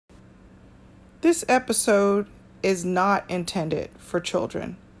This episode is not intended for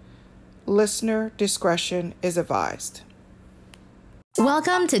children. Listener discretion is advised.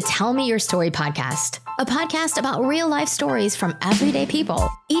 Welcome to Tell Me Your Story podcast, a podcast about real life stories from everyday people.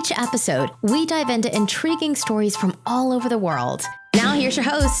 Each episode, we dive into intriguing stories from all over the world. Now here's your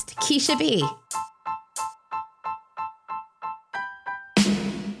host, Keisha B.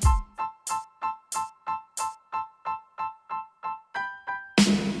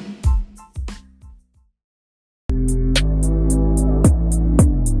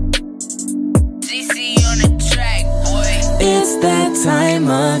 It's that time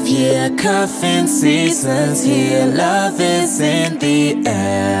of year, cuffing season's here, love is in the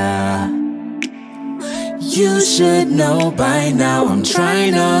air. You should know by now, I'm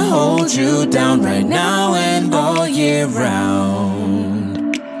trying to hold you down right now and all year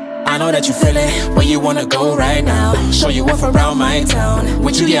round. I know that you feel it, where you wanna go right now. Show you off around my town.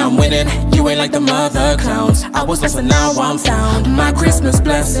 With you, yeah, I'm winning, you ain't like the mother clowns. I was lost and now I'm found. My Christmas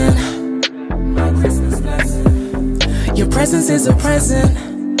blessing. Your presence is a present.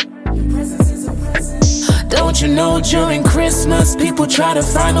 Don't you know during Christmas people try to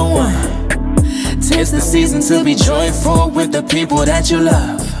find a one? 'Tis the season to be joyful with the people that you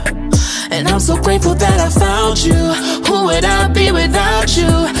love. And I'm so grateful that I found you. Who would I be without you?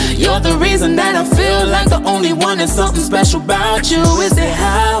 You're the reason that I feel like the only one. There's something special about you. Is it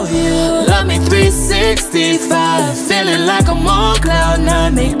how you love me 365? Feeling like I'm on cloud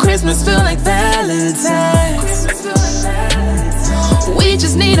nine. Make Christmas feel like Valentine's. We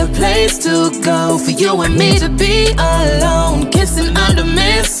just need a place to go for you and me to be alone, kissing under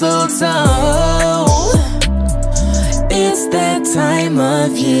mistletoe. It's that time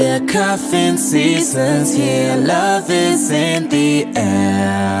of year, cuffing season's here, love is in the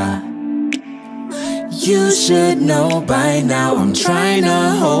air. You should know by now, I'm trying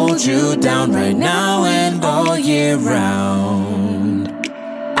to hold you down right now and all year round.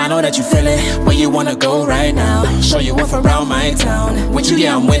 I know that you feel it, where you wanna go right now. Show you off around my town. With you,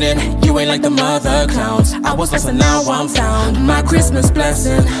 yeah, I'm winning, you ain't like the mother clowns. I was lost and now I'm found. My Christmas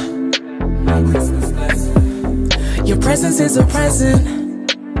blessing. Your presence is a present.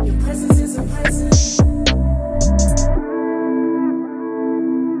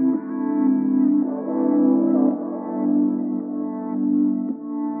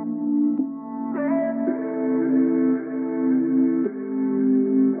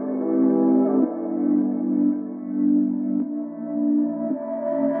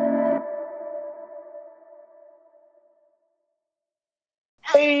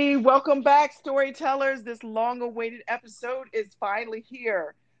 Hey, welcome back, storytellers. This long-awaited episode is finally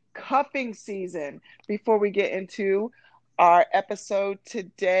here. Cuffing season. Before we get into our episode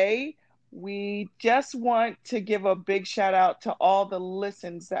today, we just want to give a big shout out to all the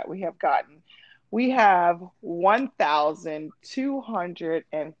listens that we have gotten. We have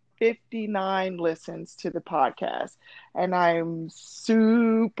 1,259 listens to the podcast, and I'm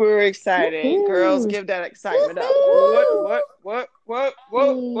super excited. Woo-hoo. Girls, give that excitement up. What?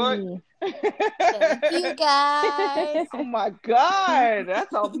 Thank you, guys. Oh my God,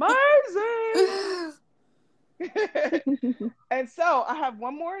 that's amazing. And so I have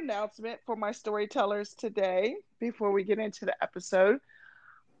one more announcement for my storytellers today before we get into the episode.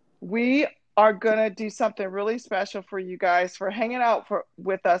 We are going to do something really special for you guys for hanging out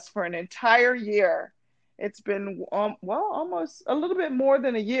with us for an entire year. It's been, almost a little bit more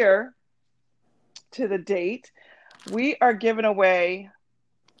than a year to the date. We are giving away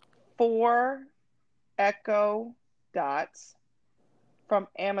 4 Echo Dots from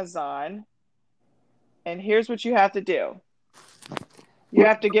Amazon. And here's what you have to do. You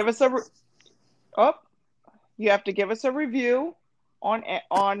have to give us a review on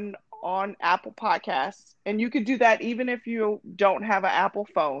Apple Podcasts. And you could do that even if you don't have an Apple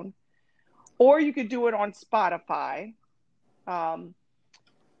phone. Or you could do it on Spotify. And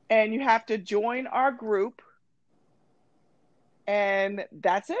you have to join our group. And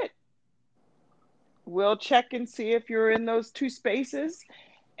that's it. We'll check and see if you're in those 2 spaces.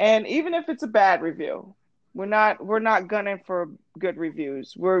 And even if it's a bad review, we're not gunning for good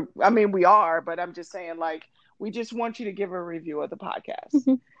reviews. We are, but I'm just saying, like, we just want you to give a review of the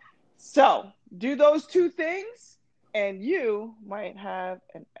podcast. So do those 2 things, and you might have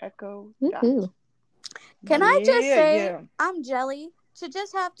an Echo Dot. Can I just say, I'm jelly to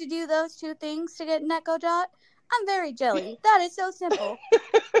just have to do those 2 things to get an Echo Dot. I'm very jelly. That is so simple.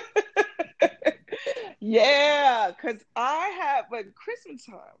 Yeah, because when Christmas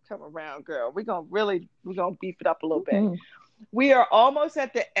time come around, girl, we're gonna beef it up a little bit. We are almost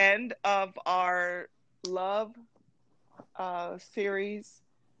at the end of our love series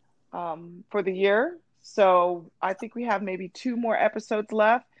for the year. So I think we have maybe 2 more episodes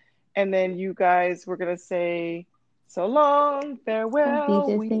left. And then you guys, we're going to say so long, farewell.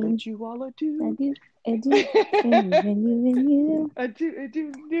 We bid you all adieu. Adieu, adieu, and you. Adieu,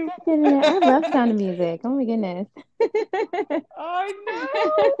 adieu, adieu. I love Sound of Music. Oh my goodness. I know.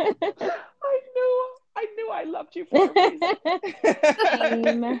 I knew I loved you for a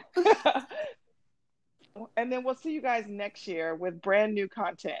reason. And then we'll see you guys next year with brand new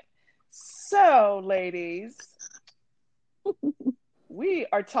content. So, ladies, we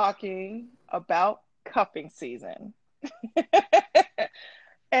are talking about cuffing season.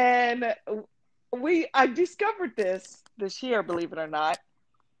 And I discovered this year, believe it or not,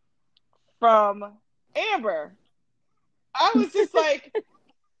 from Amber. I was just like,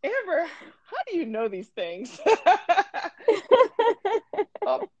 Amber, how do you know these things?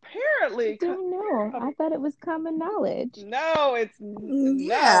 Apparently. I don't know. I thought it was common knowledge. No, it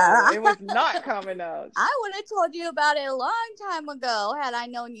was not common knowledge. I would have told you about it a long time ago had I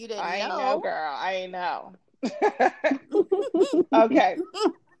known you didn't know. I know, girl. I know. Okay.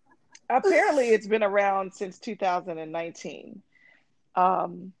 Apparently, it's been around since 2019.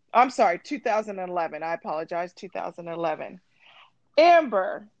 I'm sorry, 2011. I apologize, 2011.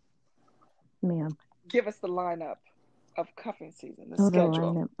 Amber. Ma'am. Give us the lineup of cuffing season, the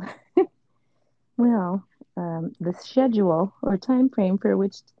schedule. The lineup. Well, the schedule or time frame for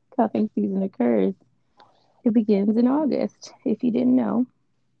which cuffing season occurs, it begins in August, if you didn't know.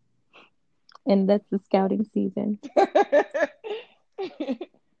 And that's the scouting season.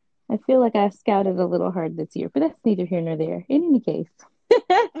 I feel like I scouted a little hard this year, but that's neither here nor there. In any case,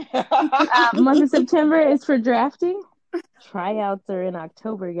 month of September is for drafting. Tryouts are in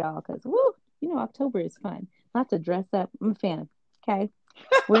October, y'all, because October is fun. Lots of dress up. I'm a fan. Okay,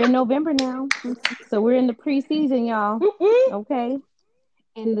 we're in November now, so we're in the preseason, y'all. Okay,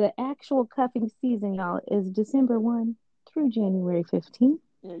 and the actual cuffing season, y'all, is December 1 through January 15th.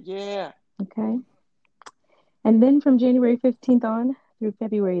 Yeah. Okay, and then from January 15th on through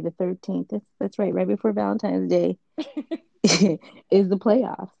February the 13th. That's right before Valentine's Day is the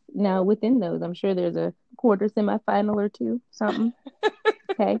playoffs. Now, within those, I'm sure there's a quarter semifinal or two, something.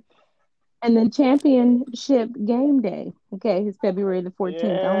 Okay. And then championship game day, okay, is February the 14th.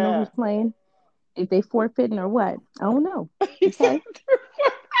 Yeah. I don't know who's playing, if they forfeiting or what. I don't know. Okay.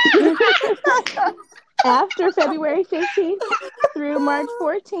 After February 15th through March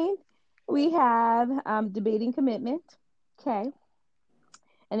 14th, we have debating commitment. Okay.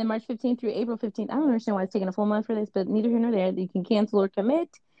 And then March 15th through April 15th. I don't understand why it's taking a full month for this, but neither here nor there. You can cancel or commit.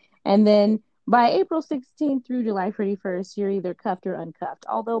 And then by April 16th through July 31st, you're either cuffed or uncuffed.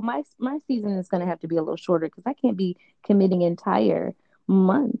 Although my season is going to have to be a little shorter because I can't be committing entire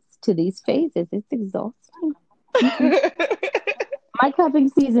months to these phases. It's exhausting. My cuffing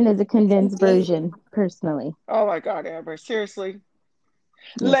season is a condensed version, personally. Oh my God, Amber! Seriously,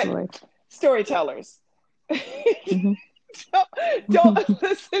 yes, storytellers. Mm-hmm. Don't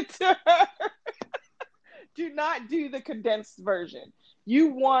listen to her. Do not do the condensed version. You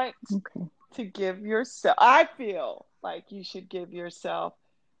want to give yourself, I feel like you should give yourself,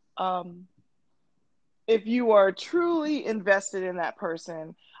 if you are truly invested in that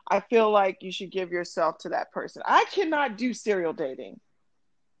person, I feel like you should give yourself to that person. I cannot do serial dating.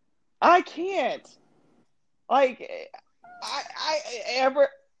 I can't. Like, I ever...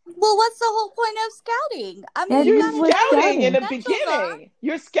 Well, what's the whole point of scouting? I mean, you're scouting in the beginning.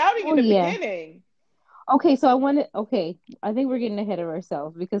 You're scouting in the beginning. Okay, so I think we're getting ahead of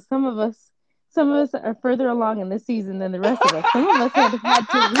ourselves because some of us are further along in this season than the rest of us. Some of us have had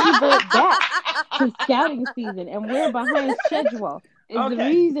to revert back to scouting season, and we're behind schedule. Is the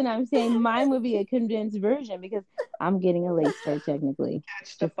reason I'm saying mine would be a condensed version because I'm getting a late start technically.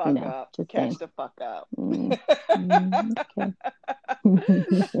 Catch the fuck up. Catch the fuck up. Okay.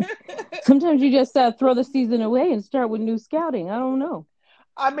 Sometimes you just throw the season away and start with new scouting. I don't know.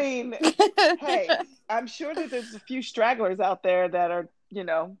 I mean, hey, I'm sure that there's a few stragglers out there that are, you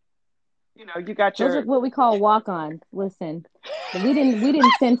got your... Those are what we call walk-ons. Listen, we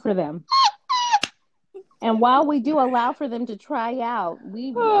didn't send for them. And while we do allow for them to try out,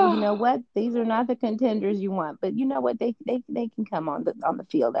 you know what? These are not the contenders you want, but you know what? They can come on the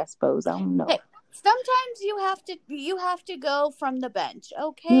field, I suppose. I don't know. Hey, sometimes you have to go from the bench,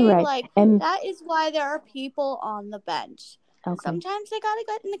 okay? Right. Like and that is why there are people on the bench. Okay. Sometimes they gotta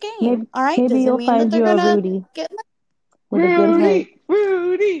get in the game. All right, maybe doesn't you'll mean find that they're gonna Rudy. Get. Rudy.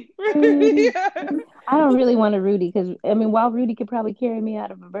 I don't really want a Rudy because while Rudy could probably carry me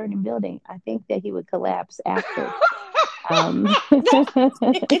out of a burning building, I think that he would collapse after. And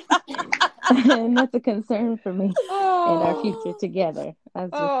that's a concern for me and our future together. I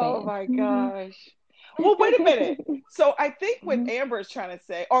was just saying. My gosh. Well, wait a minute. So I think what Amber is trying to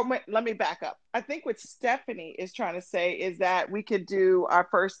say, or let me back up. I think what Stephanie is trying to say is that we could do our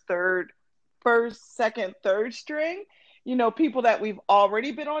first, second, third string. You know, people that we've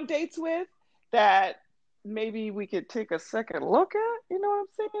already been on dates with that maybe we could take a second look at. You know what I'm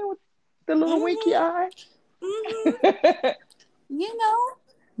saying? With the little winky eye. You know,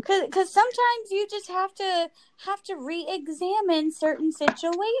 because sometimes you just have to re-examine certain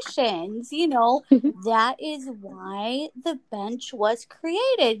situations. You know, that is why the bench was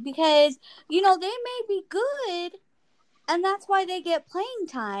created, because you know they may be good, and that's why they get playing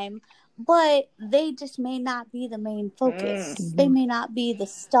time. But they just may not be the main focus. They may not be the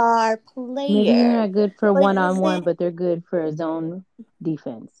star player. Maybe they're not good for one-on-one, but they're good for a zone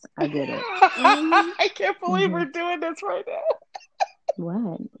defense. I get it. I can't believe we're doing this right now.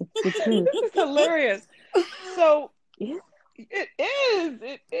 What? It's the truth. It's hilarious. So it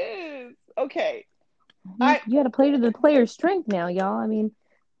is. Okay. You got to play to the player's strength now, y'all. I mean,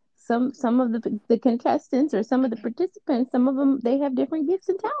 some of the contestants or some of the participants, some of them, they have different gifts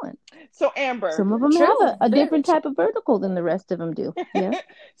and talent. So Amber, some of them have a different type of vertical than the rest of them do. Yeah.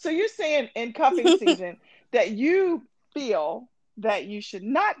 So you're saying in cuffing season that you feel that you should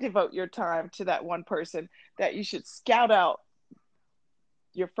not devote your time to that one person, that you should scout out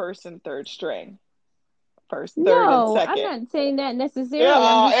your first and third string. First, third, and second. I'm not saying that necessarily.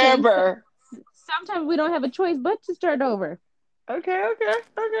 Yeah, Amber. Sometimes we don't have a choice but to start over. Okay.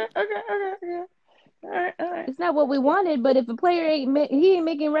 All right. It's not what we wanted, but if a player ain't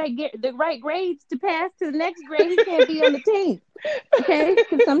making the right grades to pass to the next grade, he can't be on the team. Okay,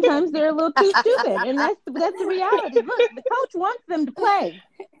 because sometimes they're a little too stupid, and that's the reality. Look, the coach wants them to play.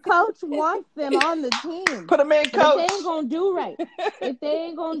 Coach wants them on the team. Put them in, coach. If they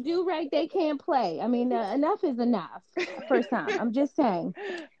ain't gonna do right, they can't play. I mean, enough is enough. First time, I'm just saying.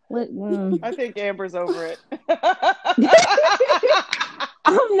 I think Amber's over it.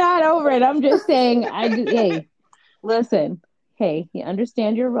 I'm not over it. I'm just saying. Hey, listen. Hey, you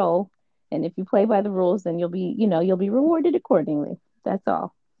understand your role, and if you play by the rules, then you'll be rewarded accordingly. That's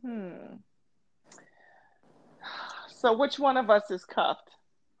all. So, which one of us is cuffed?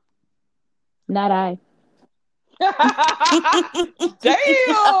 Not I.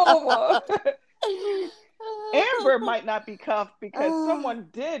 Damn. Amber might not be cuffed because someone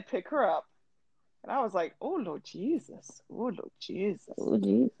did pick her up. And I was like, oh, Lord Jesus. Oh, Lord Jesus. Oh,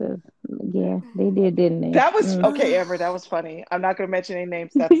 Jesus. Yeah, they did, didn't they? That was, okay, Amber, that was funny. I'm not going to mention any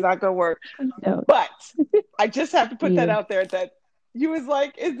names. That's not going to work. No. But I just have to put that out there that you was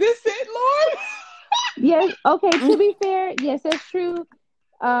like, is this it, Lord? Yes, okay, to be fair, yes, that's true.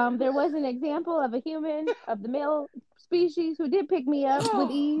 There was an example of a human of the male species who did pick me up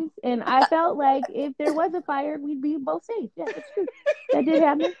with ease, and I felt like if there was a fire, we'd be both safe. Yeah, that's true. That did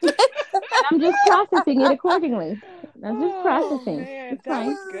happen. I'm just processing it accordingly. I'm just processing. Man, that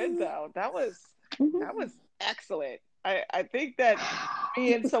was good though. That was excellent. I think that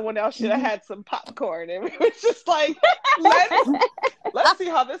me and someone else should have had some popcorn, and we was just like, let's see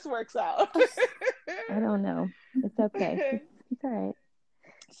how this works out. I don't know. It's okay. It's all right.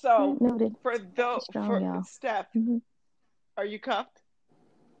 So noted. For Steph, are you cuffed?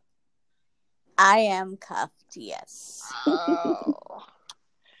 I am cuffed, yes. Oh.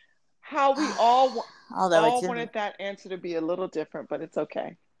 How we all wanted that answer to be a little different, but it's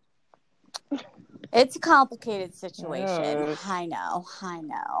okay. It's a complicated situation. I know.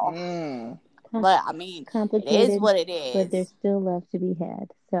 But I mean, it is what it is. But there's still love to be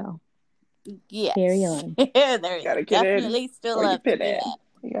had. So yes. Carry on. There's definitely still love to be had.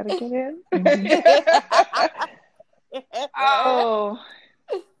 You gotta get in. Oh,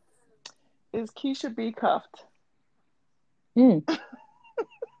 is Keisha B cuffed?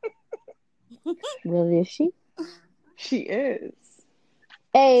 Well, is she? She is.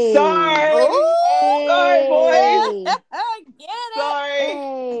 Hey. Sorry. Hey. Sorry, boys. Get Sorry.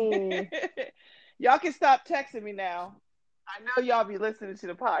 Hey. Y'all can stop texting me now. I know y'all be listening to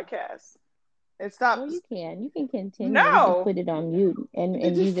the podcast. And stop. Well, you can continue. No. You can put it on mute and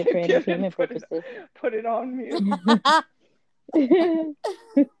use it for entertainment purposes. Put it on mute.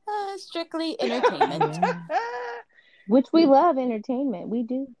 Strictly entertainment. Which we love entertainment. We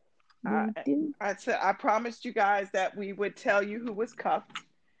do. I promised you guys that we would tell you who was cuffed.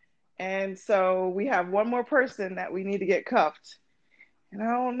 And so we have one more person that we need to get cuffed. And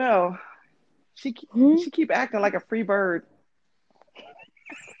I don't know. She keep acting like a free bird.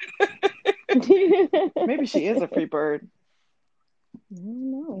 Maybe she is a free bird. I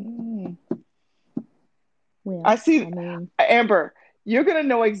don't know. Well, I see, I mean, Amber. You're gonna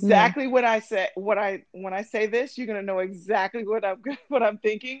know exactly what I say. When I say this, you're gonna know exactly what I'm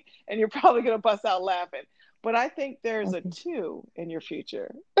thinking, and you're probably gonna bust out laughing. But I think there's a okay. 2 in your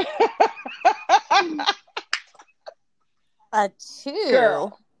future, A 2.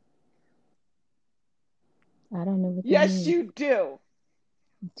 girl. I don't know what that Yes, means. you do.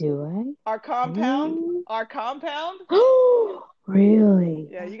 Do Our compound, I? our compound. Oh, really?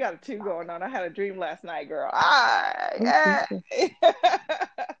 Yeah, you got a 2 going on. I had a dream last night, girl. Oh, Jesus.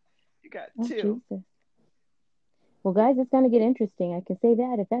 You got Oh, 2. Jesus. Well, guys, it's going to get interesting. I can say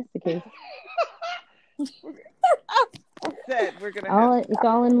that if that's the case. Said we're gonna have It's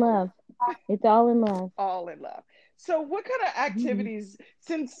all in love. It's all in love. all in love. So, what kind of Mhm. activities,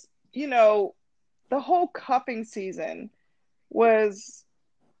 since the whole cuffing season was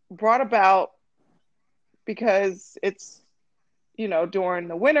brought about because it's during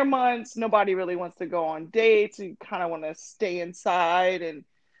the winter months, nobody really wants to go on dates. You kind of want to stay inside and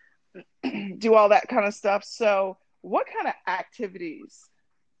do all that kind of stuff. So, what kind of activities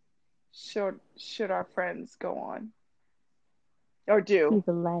should our friends go on or See do?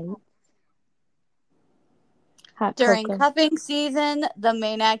 the light. Hot During cocoa. cuffing season, the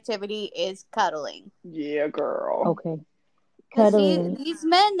main activity is cuddling. Yeah, girl. Okay. Because Cuddling. these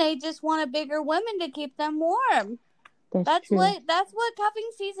men, they just want a bigger woman to keep them warm. That's true. That's what cuffing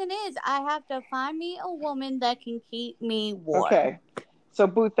season is. I have to find me a woman that can keep me warm. Okay. So,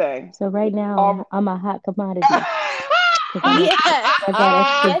 Boothang. So right now, All- I'm a hot commodity. 'Cause Yes. I got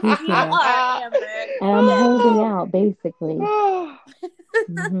extra Yes, you juiciness. are, Amber. And I'm holding out, basically. Oh,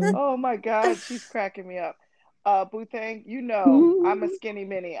 Mhm. oh my God, she's cracking me up. Boothang, I'm a skinny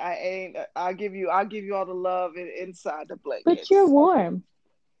mini. I ain't. I'll give you all the love inside the blankets. But you're warm.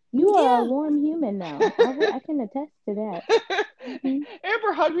 You are Yeah. a warm human now. I can attest to that. Mhm.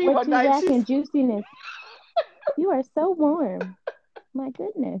 Amber hugged me What one you night. lack She's in juiciness. You are so warm. My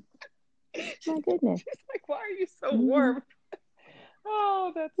goodness. My goodness. like, "Why are you so Mhm. warm?"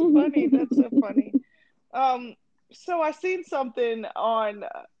 Oh, that's funny. That's so funny. So I seen something on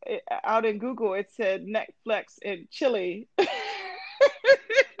out in Google. It said Netflix in Chile.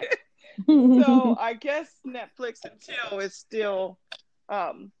 So I guess Netflix and chill is still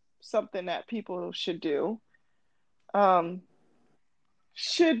something that people should do.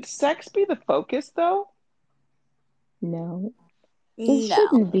 Should sex be the focus though? No. It No.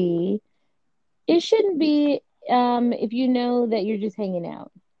 shouldn't be. It shouldn't be if you know that you're just hanging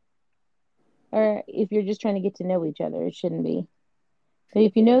out. Or if you're just trying to get to know each other, it shouldn't be. But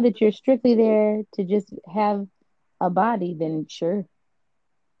if you know that you're strictly there to just have a body, then sure.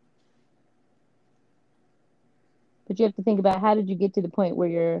 But you have to think about, how did you get to the point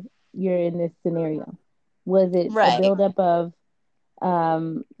where you're in this scenario? Was it a Right. buildup of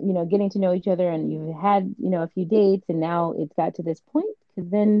getting to know each other, and you had, a few dates, and now it's got to this point? Because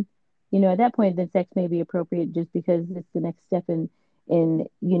then, at that point, then sex may be appropriate, just because it's the next step in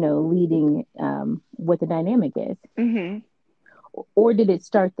leading what the dynamic is. Mm-hmm. Or did it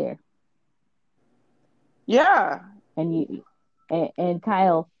start there? Yeah. And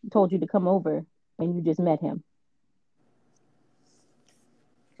Kyle told you to come over, and you just met him.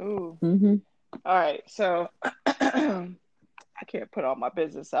 Ooh. Mm-hmm. All right. So I can't put all my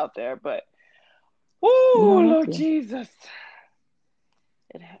business out there, but Lord Jesus.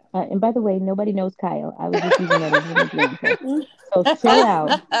 And by the way, nobody knows Kyle. I was just using that as an example. So chill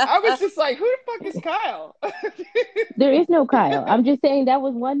out. I was just like, who the fuck is Kyle? There is no Kyle. I'm just saying that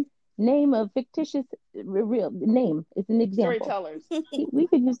was one name of fictitious real name. It's an example. Storytellers. We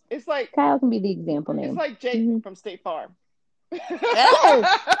could just. It's like Kyle can be the example name. It's like Jake from State Farm.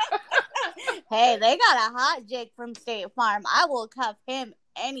 Hey, they got a hot Jake from State Farm. I will cuff him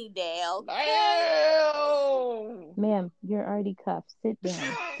any day. Okay. Ma'am, you're already cuffed. Sit down.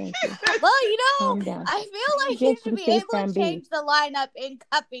 Thank you. Well, Calm down. I feel like Jake you from should be State able Farm to change the lineup in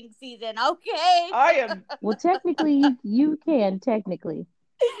cuffing season. Okay. I am. Well, technically, you can, technically.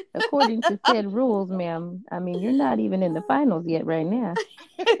 According to said rules, ma'am. I mean, you're not even in the finals yet right now.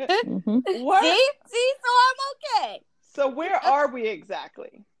 Mm-hmm. What? See, so I'm okay. So where are we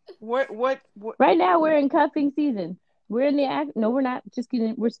exactly? What? Right now, we're in cuffing season. We're in the act. No, we're not. Just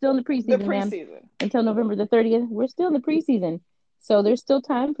kidding. We're still in the preseason, ma'am. Until November the 30th. We're still in the preseason. So there's still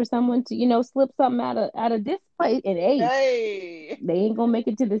time for someone to, slip something out of this plate. And hey, they ain't gonna make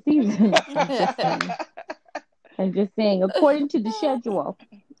it to the season. I'm just saying, according to the schedule,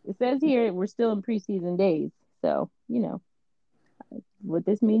 it says here we're still in preseason days. So, what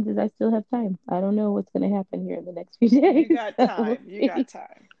this means is I still have time. I don't know what's going to happen here in the next few days. You got time. You got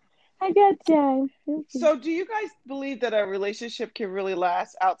time. I got time. So do you guys believe that a relationship can really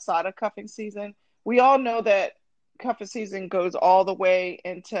last outside of cuffing season? we all know that cuffing season goes all the way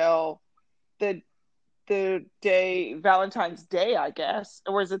until the day Valentine's Day, I guess,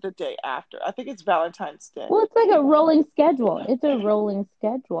 or is it the day after? I think it's Valentine's Day. Well, it's like a rolling schedule. It's a rolling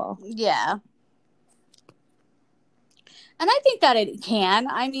schedule. Yeah. And I think that it can.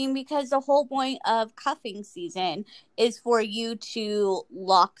 I mean, because the whole point of cuffing season is for you to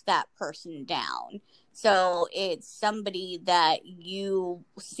lock that person down. So it's somebody that you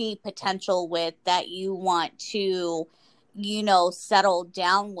see potential with, that you want to, settle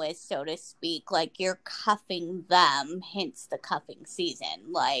down with, so to speak. Like, you're cuffing them, hence the cuffing season.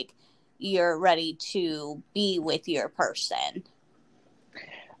 Like, you're ready to be with your person.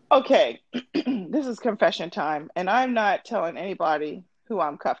 Okay, this is confession time, and I'm not telling anybody who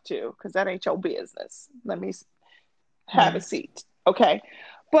I'm cuffed to, because that ain't your business. Let me have a seat, okay?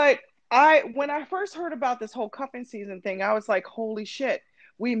 But when I first heard about this whole cuffing season thing, I was like, holy shit,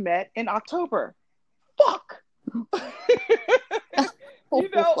 we met in October. Fuck! You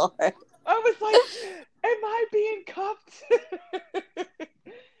know, Lord. I was like, am I being cuffed?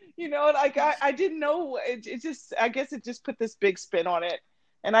 You know, like I didn't know. It just, I guess it just put this big spin on it.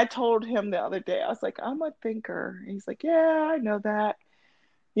 And I told him the other day, I was like, I'm a thinker. And he's like, yeah, I know that.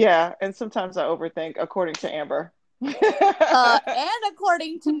 Yeah. And sometimes I overthink, according to Amber. And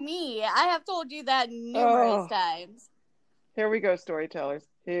according to me, I have told you that numerous times. Here we go, storytellers.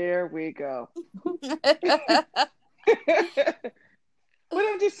 Here we go. But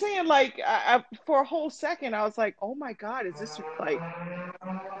I'm just saying, like, for a whole second, I was like, oh my God, is this like,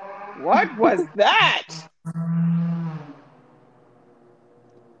 what was that?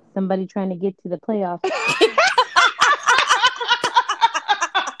 Somebody trying to get to the playoffs.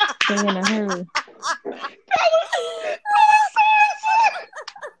 They're in a hurry.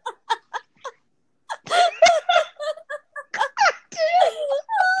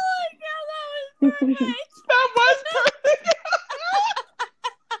 That was perfect.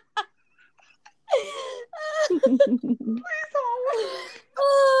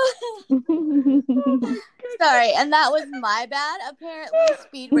 Sorry, and that was my bad. Apparently,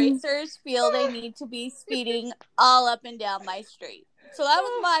 speed racers feel they need to be speeding all up and down my street. So that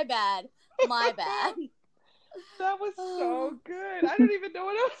was my bad. My bad. That was so good. I don't even know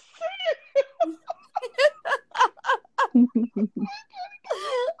what I was saying.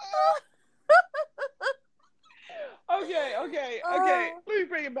 Okay. Let me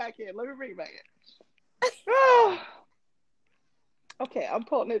bring it back in. Okay, I'm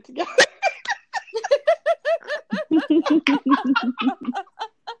pulling it together. That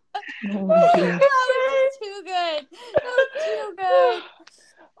was too good.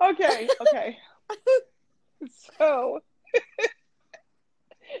 Okay. So,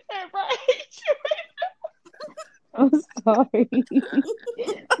 I'm sorry.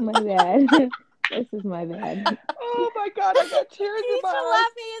 My bad. This is my bad. Oh my God, I got tears in my eyes.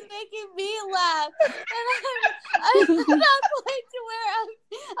 Laughing is making me laugh, and I'm at that point to where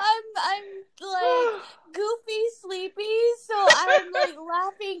I'm like goofy sleepy, so I'm like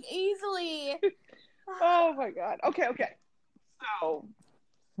laughing easily. Oh my God. Okay. So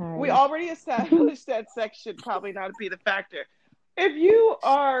Sorry. we already established that sex should probably not be the factor. If you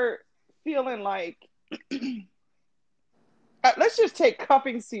are feeling like, let's just take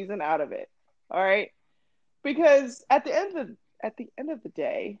cuffing season out of it. All right, because at the end of the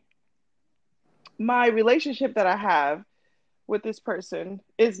day, my relationship that I have with this person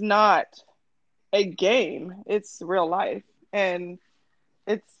is not a game. It's real life, and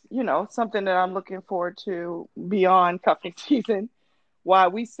it's something that I'm looking forward to beyond cuffing season.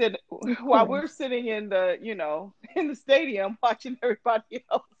 While we're sitting in the in the stadium watching everybody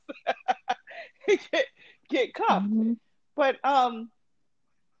else get cuffed, but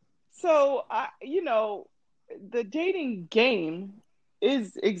So, the dating game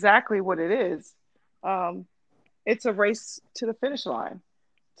is exactly what it is. It's a race to the finish line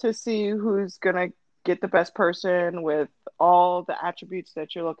to see who's going to get the best person with all the attributes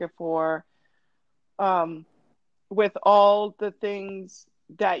that you're looking for, with all the things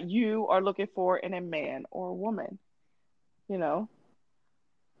that you are looking for in a man or a woman,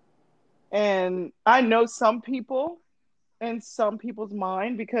 And I know some people in some people's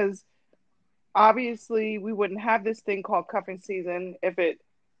mind, because obviously we wouldn't have this thing called cuffing season if it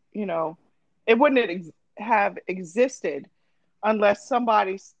wouldn't have existed unless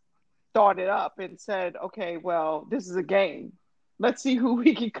somebody thought it up and said, okay, well, this is a game. Let's see who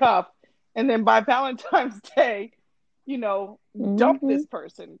we can cuff. And then by Valentine's Day, dump this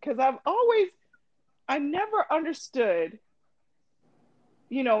person. Because I never understood,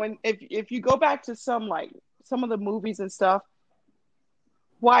 and if you go back to some of the movies and stuff,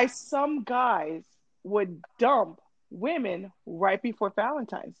 why some guys would dump women right before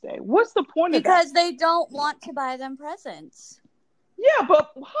Valentine's Day. What's the point of that? Because they don't want to buy them presents. Yeah,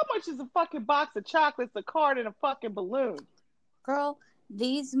 but how much is a fucking box of chocolates, a card, and a fucking balloon? Girl,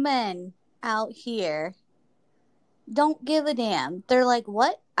 these men out here don't give a damn. They're like,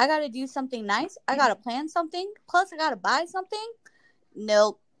 what? I gotta do something nice? I gotta plan something? Plus I gotta buy something?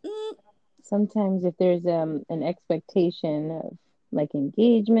 Nope. Sometimes if there's an expectation of like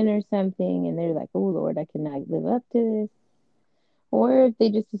engagement or something, and they're like, oh Lord, I cannot live up to this. Or if they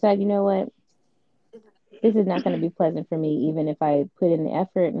just decide, you know what, this is not going to be pleasant for me, even if I put in the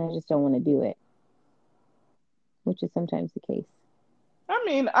effort and I just don't want to do it, which is sometimes the case. I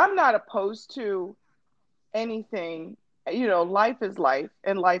mean, I'm not opposed to anything. You know, life is life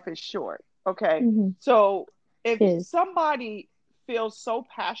and life is short. Okay. Mm-hmm. So if somebody feels so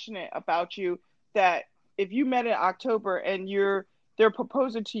passionate about you that if you met in October and they're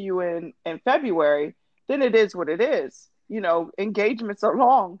proposing to you in February, then it is what it is. You know, engagements are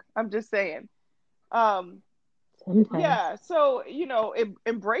long. I'm just saying. Sometimes. Yeah. So, you know,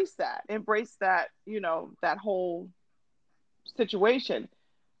 embrace that, you know, that whole situation.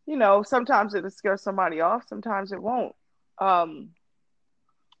 You know, sometimes it'll scare somebody off. Sometimes it won't. But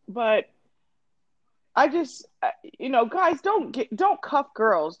I just, you know, guys, don't cuff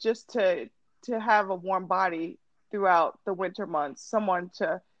girls just to have a warm body throughout the winter months. Someone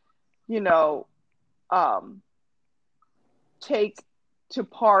to, you know, take to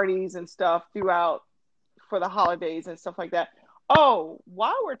parties and stuff throughout for the holidays and stuff like that. Oh,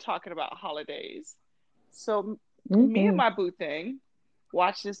 while we're talking about holidays, so me and my boo thing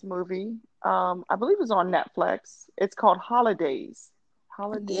watched this movie. I believe it was on Netflix. It's called Holidays.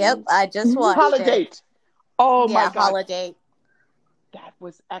 Holidays. Yep, I just watched Holiday. it. Oh my God. Holiday. That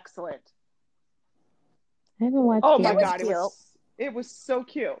was excellent. I haven't watched Oh it. my was God, cute. it was so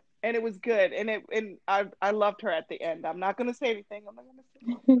cute. And it was good. And I loved her at the end. I'm not gonna say anything.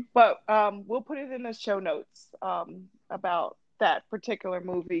 But we'll put it in the show notes about that particular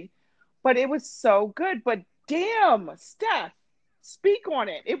movie. But it was so good. But damn, Steph, speak on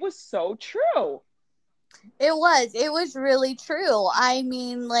it. It was so true. It was really true. I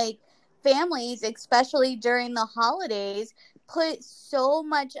mean, like, families, especially during the holidays, put so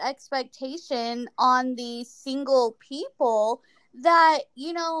much expectation on these single people that,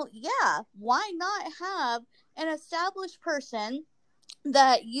 you know, yeah, why not have an established person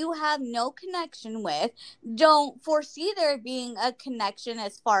that you have no connection with, don't foresee there being a connection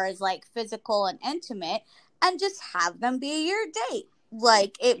as far as like physical and intimate, and just have them be your date.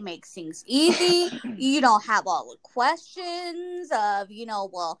 Like, it makes things easy. You don't have all the questions of, you know,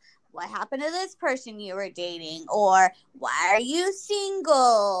 well, what happened to this person you were dating? Or why are you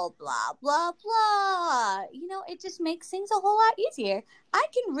single? Blah, blah, blah. You know, it just makes things a whole lot easier. I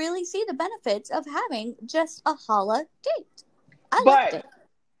can really see the benefits of having just a holla date. I loved it.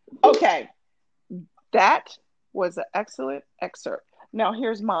 Okay, that was an excellent excerpt. Now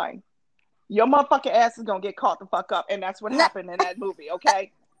here's mine. Your motherfucking ass is gonna get caught the fuck up, and that's what happened in that movie.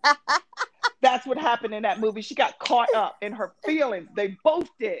 Okay, that's what happened in that movie. She got caught up in her feelings. They both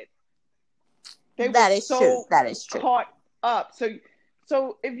did. That is true. Caught up. So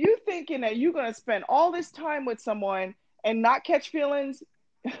if you're thinking that you're gonna spend all this time with someone and not catch feelings,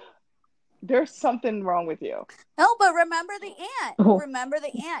 there's something wrong with you. No, but remember the aunt. Oh. Remember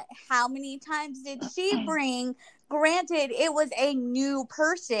the aunt. How many times did she bring? Granted, it was a new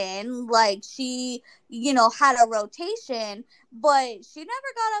person. Like, she, you know, had a rotation, but she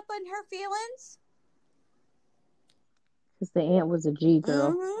never got up in her feelings. Because the aunt was a G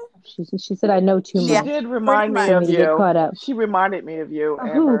girl. Mm-hmm. She said, I know too She much. did remind me For of me to get caught you. up. She reminded me of you, Who?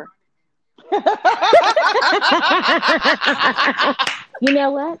 Amber. You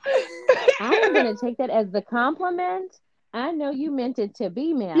know what? I am going to take that as the compliment. I know you meant it to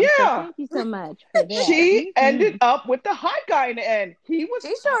be, ma'am. Yeah. So thank you so much for that. She ended up with the hot guy in the end. He was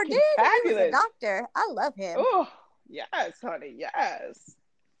She sure fucking did. fabulous. He was a doctor. I love him. Oh, yes, honey, yes.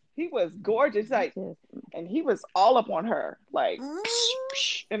 He was gorgeous, like, and he was all up on her, like, psh,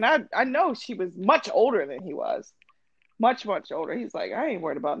 psh. And I know she was much older than he was, much older. He's like, I ain't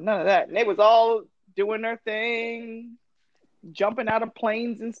worried about none of that. And they was all doing their thing, jumping out of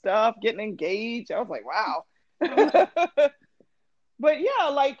planes and stuff, getting engaged. I was like, wow. But yeah,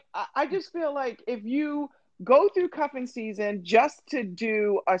 like, I just feel like if you go through cuffing season just to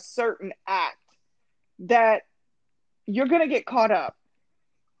do a certain act, that you're gonna get caught up.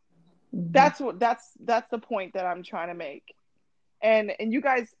 Mm-hmm. That's the point that I'm trying to make. And you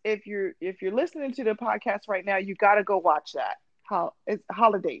guys, if you're listening to the podcast right now, you got to go watch that. It's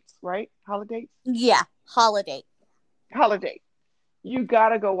Holidays, right? Holidays? Yeah, Holiday. you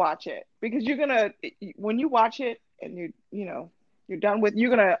gotta go watch it, because when you watch it and you're done with, you're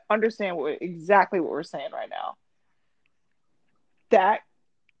gonna understand exactly what we're saying right now. That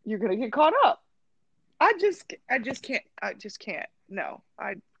you're gonna get caught up. I just can't. No,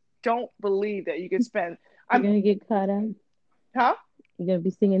 I don't believe that you can spend. You're gonna get caught up. Huh? You're gonna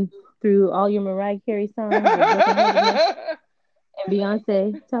be singing through all your Mariah Carey songs and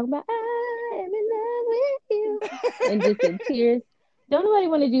Beyonce talk about I am in love with you and just in tears. Don't nobody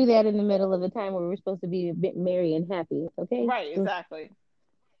want to do that in the middle of a time where we're supposed to be a bit merry and happy. Okay. Right. Exactly.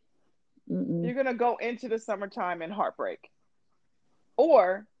 You're gonna go into the summertime in heartbreak,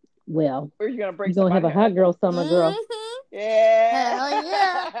 or you're gonna break. You're gonna have a hot girl summer, girl. Yeah. Hell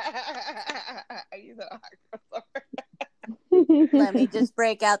yeah. You said a hot girl summer. Let me just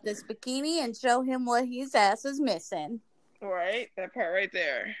break out this bikini and show him what his ass is missing. Right, that part right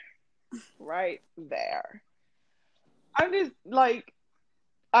there. Right there. I'm just like,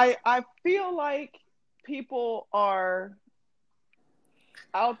 I feel like people are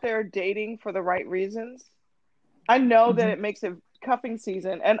out there dating for the right reasons. I know that it makes it cuffing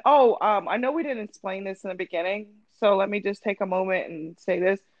season. And I know we didn't explain this in the beginning, so let me just take a moment and say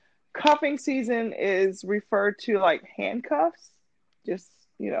this. Cuffing season is referred to like handcuffs. Just,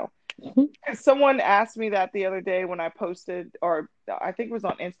 someone asked me that the other day when I posted, or I think it was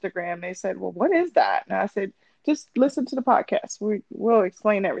on Instagram. They said, well, what is that? And I said, just listen to the podcast. We'll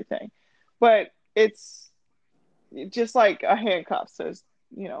explain everything. But it's just like a handcuff. So,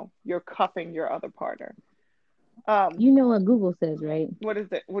 you're cuffing your other partner. You know what Google says, right? What is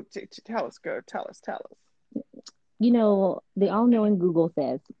it? Tell us, girl. Tell us. The all-knowing Google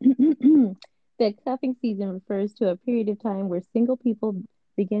says that cuffing season refers to a period of time where single people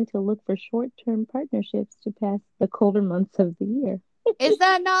begin to look for short-term partnerships to pass the colder months of the year. Is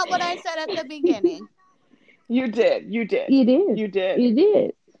that not what I said at the beginning? You did. You did. You did. You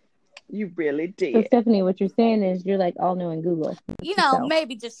did. You really did. So, Stephanie, what you're saying is you're like all-knowing Google.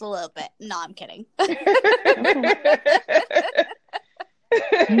 Maybe just a little bit. No, I'm kidding.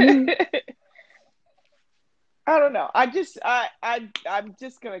 I don't know. I'm just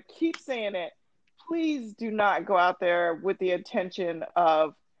gonna keep saying it. Please do not go out there with the intention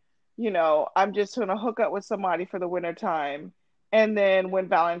of, I'm just gonna hook up with somebody for the winter time, and then when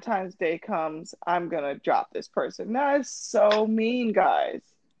Valentine's Day comes, I'm gonna drop this person. That is so mean, guys.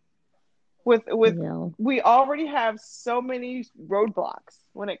 We already have so many roadblocks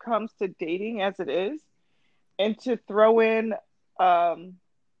when it comes to dating as it is, and to throw in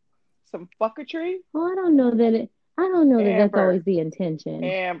some fucketry. Well, I don't know that that's always the intention.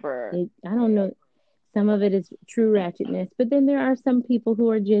 Amber. I don't know. Some of it is true ratchetness, but then there are some people who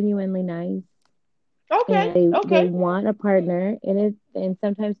are genuinely nice. Okay. They want a partner, and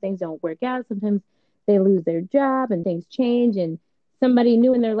sometimes things don't work out. Sometimes they lose their job and things change, and somebody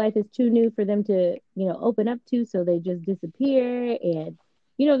new in their life is too new for them to, open up to, so they just disappear. And,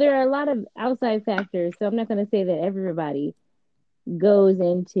 there are a lot of outside factors, so I'm not going to say that everybody goes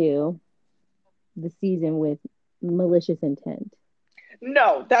into the season with malicious intent.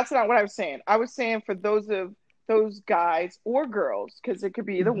 No, that's not what I was saying. I was saying for those guys or girls, because it could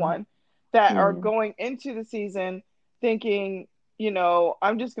be either one, that are going into the season thinking,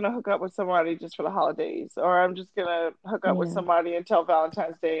 I'm just going to hook up with somebody just for the holidays, or I'm just going to hook up with somebody until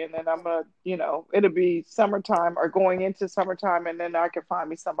Valentine's Day, and then I'm going to, it'll be summertime or going into summertime, and then I can find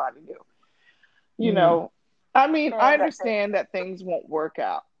me somebody new. I mean, I understand that things won't work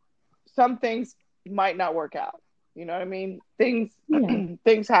out. Some things might not work out. You know what I mean? Things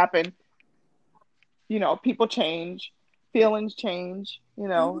happen. People change, feelings change.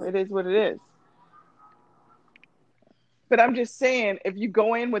 It is what it is. But I'm just saying, if you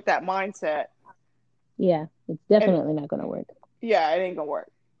go in with that mindset, it's definitely not going to work. Yeah, it ain't going to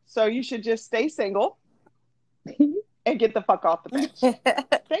work. So you should just stay single and get the fuck off the bench.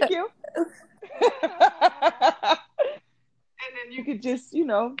 Thank you. And then you could just,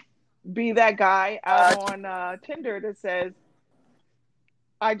 be that guy out on Tinder that says,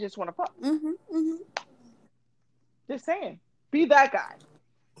 I just want to fuck. Just saying, be that guy.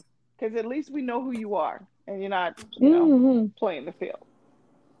 Because at least we know who you are, and you're not, playing the field.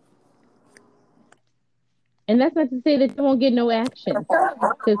 And that's not to say that you won't get no action.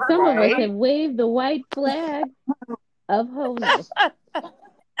 Because some of us have waved the white flag of wholeness.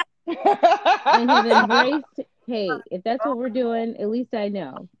 And have embraced, hey, if that's what we're doing, at least I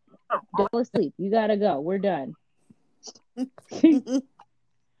know. Don't go asleep. You gotta go. We're done. Let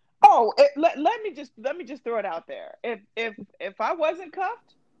me just throw it out there. If I wasn't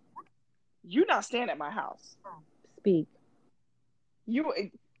cuffed, you not staying at my house. Speak. You,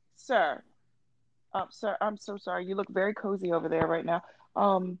 sir. Sir, I'm so sorry. You look very cozy over there right now.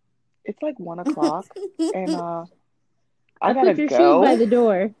 It's like 1 o'clock, and I I gotta put your shoes by go. the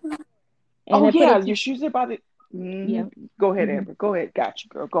door, and Oh I put yeah, a your shoes are by the. yeah. Go ahead, hmm Amber. Go ahead. Got you,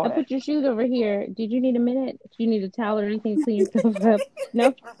 girl. Go I ahead. put your shoes over here. Did you need a minute? Do you need a towel or anything to clean yourself up?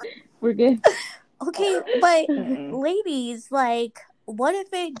 No, we're good. Okay, but Mm-mm. ladies, like, what if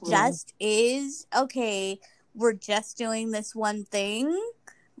it Yeah. just is okay? We're just doing this one thing,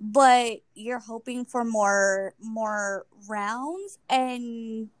 but you're hoping for more rounds,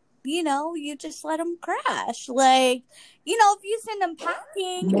 and you just let them crash. Like, if you send them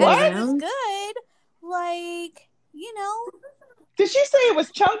packing More and What? everything's rounds? good, like, Did she say it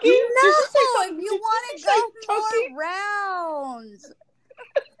was chunky? Did she say no, if something? you Did want she to say go chunky? more rounds.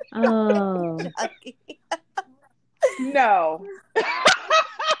 Oh, No.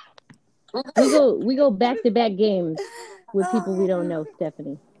 we go back to back games with people we don't know,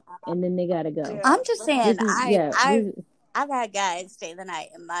 Stephanie, and then they gotta go. Yeah. I'm just saying, This is yeah. I've had guys stay the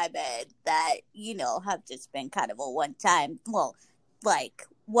night in my bed that have just been kind of a one time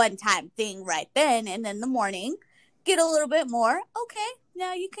thing right then, and then the morning get a little bit more. Okay,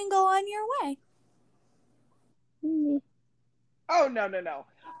 now you can go on your way. Oh no no no.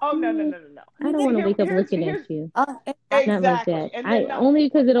 Oh no no no no no. I don't See want to here wake up looking here's at you. Not like exactly. that. And I then no. only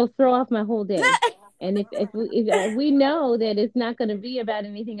because it'll throw off my whole day. And if we know that it's not going to be about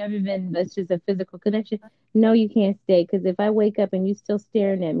anything other than that's just a physical connection, no, you can't stay. Because if I wake up and you still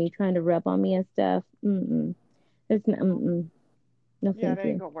staring at me, trying to rub on me and stuff, it's not. No, Yeah, thank that ain't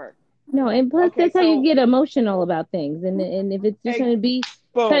you. gonna work. No, and plus Okay, that's how you so get emotional about things. And if it's just a going to be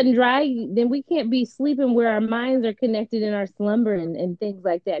cut boom. and dry, then we can't be sleeping where our minds are connected in our slumber and things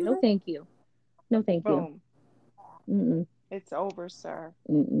like that. No, thank you. No, thank you. Boom. Mm-mm. It's over, sir.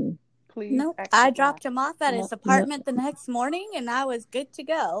 Mm-mm. Please Nope. I exit now. dropped him off at No, his no. apartment the next morning, and I was good to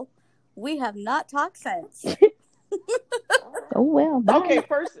go. We have not talked since. Oh well, bye. Okay,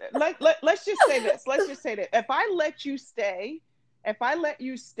 first let's just say this. Let's just say that if I let you stay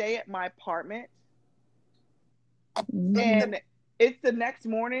at my apartment and it's the next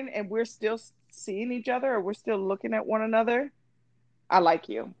morning and we're still seeing each other or we're still looking at one another, I like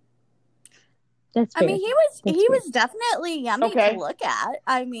you. That's I fair. mean, he That's was fair. definitely yummy to Okay. look at.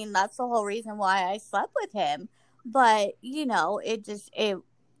 I mean, that's the whole reason why I slept with him. But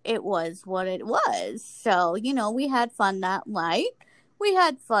it was what it was. So we had fun that night. We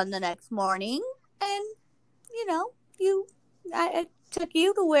had fun the next morning, and I took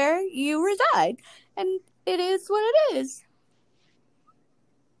you to where you reside, and it is what it is.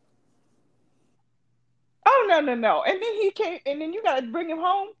 Oh no no no! And then he came, and then you gotta bring him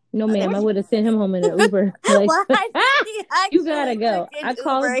home. No, ma'am, I What's would have sent him home in an Uber. Like, Well, he you gotta actually go. took an I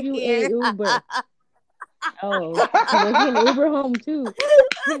called Uber you here. a Uber. Oh, well, he can Uber home too.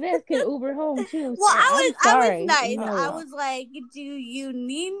 His ass can Uber home too, Well, sir. I'm I was sorry. nice. No, I was like, "Do you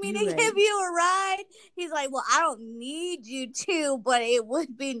need me to You're right. give you a ride?" He's like, "Well, I don't need you to, but it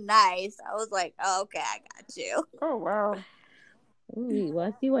would be nice." I was like, oh, "Okay, I got you." Oh wow! Ooh, well,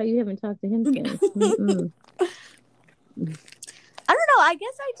 I see why you haven't talked to him since. I don't know. I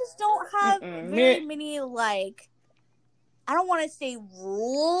guess I just don't have very Me, many I don't want to say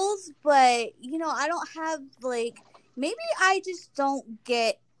rules, but I don't have maybe I just don't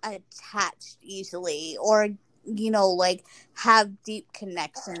get attached easily or have deep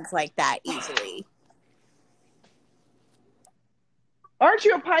connections like that easily. aren't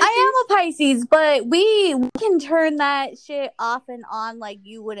you a Pisces? I am a Pisces, but we can turn that shit off and on like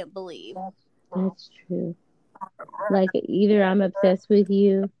you wouldn't believe. That's true. Like either I'm obsessed with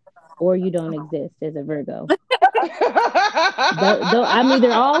you or you don't exist as a Virgo. Though I'm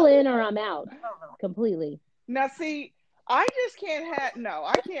either all in or I'm out completely. Now, see, I just can't have. No,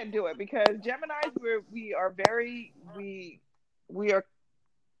 I can't do it because Gemini's we are very we are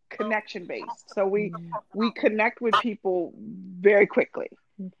connection based, so we connect with people very quickly,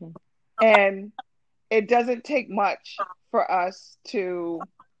 Okay. and it doesn't take much for us to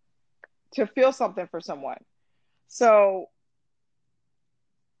feel something for someone. So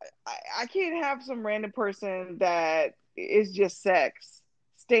I can't have some random person that is just sex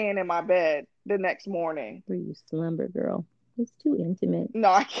staying in my bed the next morning. Where you slumber, girl. It's too intimate.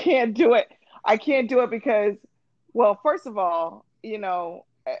 No, I can't do it. I can't do it because, well, first of all, in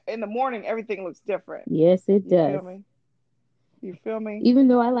the morning everything looks different. Yes, it You does. feel me? You feel me? Even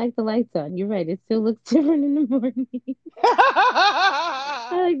though I like the lights on, you're right. It still looks different in the morning. I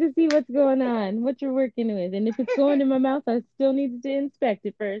like to see what's going on, what you're working with. And if it's going in my mouth, I still need to inspect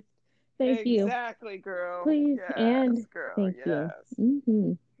it first. Thank you. Exactly, girl. Please, Yes, and girl. thank Yes.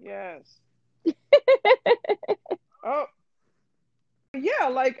 you. Yes. Oh, yeah.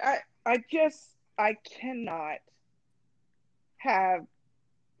 Like I just I cannot have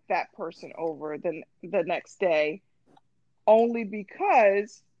that person over the next day, only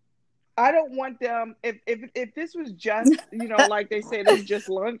because I don't want them. If this was just, like they say, this is just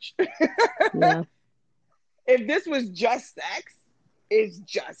lunch. Yeah. If this was just sex, it's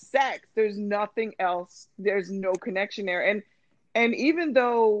just sex. There's nothing else. There's no connection there. And even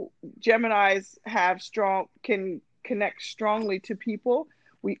though Geminis can connect strongly to people,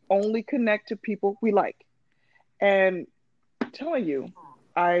 we only connect to people we like. And I'm telling you,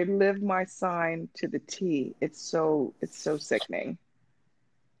 I live my sign to the T. It's so sickening.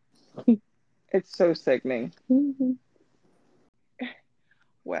 It's so sickening. Mm-hmm.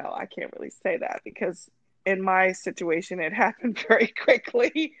 Well, I can't really say that because in my situation, it happened very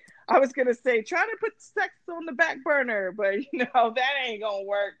quickly. I was going to say, try to put sex on the back burner, but that ain't going to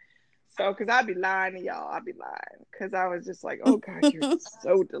work. So, because I'd be lying to y'all. I'd be lying because I was just like, oh God, you're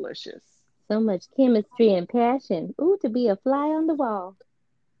so delicious. So much chemistry and passion. Ooh, to be a fly on the wall.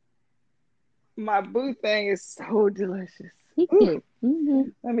 My boo thing is so delicious. He's cute. Mm-hmm.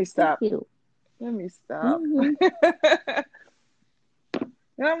 Let me stop. He's cute. Let me stop. Mm-hmm.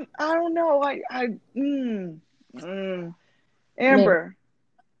 I don't know. Amber,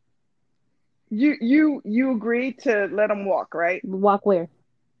 you agreed to let him walk, right? Walk where?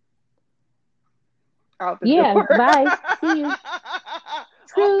 Out the door. Bye. See you.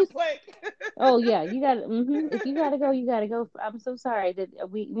 Truth. Oh yeah, you got. Mm-hmm. If you gotta go, you gotta go. I'm so sorry.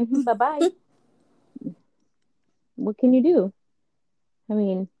 Bye bye. What can you do? I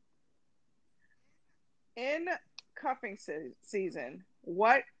mean, in cuffing season,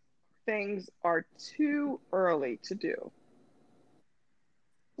 what things are too early to do?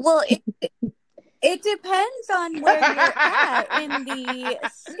 Well, it depends on where you're at in the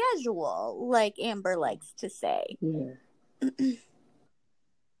schedule, like Amber likes to say. Yeah.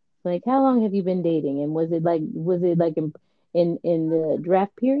 Like, how long have you been dating? And was it like in the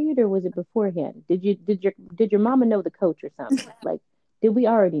draft period, or was it beforehand? Did your mama know the coach or something? Like, did we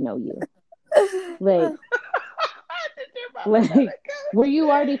already know you? Like, were you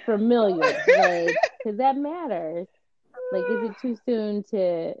already familiar? Like, because that matters. Like, is it too soon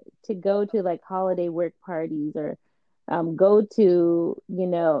to go to like holiday work parties, or go to,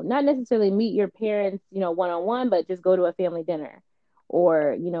 not necessarily meet your parents, one-on-one, but just go to a family dinner,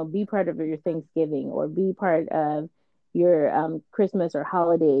 or, be part of your Thanksgiving, or be part of your Christmas or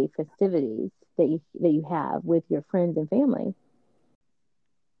holiday festivities that you have with your friends and family?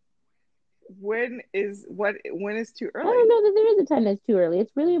 When is too early? I don't know that there is a time that's too early.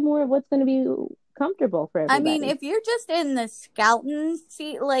 It's really more of what's going to be comfortable for everybody. I mean, if you're just in the scouting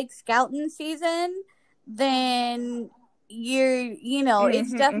season, then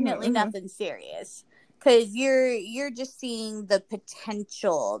it's definitely nothing serious, because you're just seeing the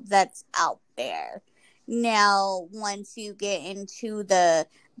potential that's out there. Now, once you get into the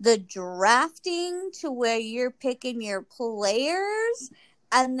drafting to where you're picking your players,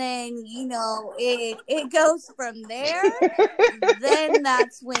 and then it goes from there, then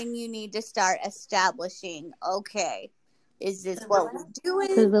that's when you need to start establishing, okay, is this what we're doing?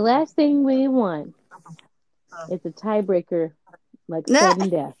 Because the last thing we want is a tiebreaker, like sudden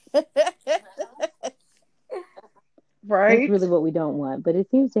death. Right. That's really what we don't want, but it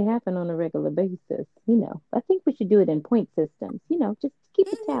seems to happen on a regular basis. I think we should do it in point systems. Just keep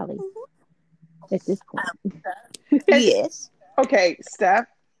a tally at this point. Yes. Okay, Steph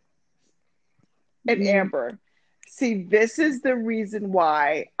and Amber. See, this is the reason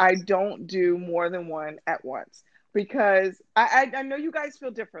why I don't do more than one at once, because I know you guys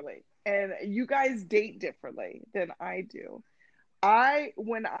feel differently and you guys date differently than I do.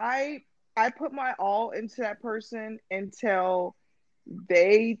 When I put my all into that person until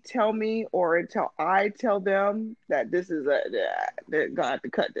they tell me, or until I tell them that this is they're gonna have to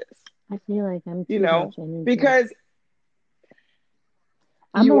cut this. I feel like I'm too much energy. Because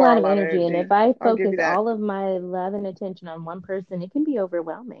I'm a lot of energy, and if I focus all of my love and attention on one person, it can be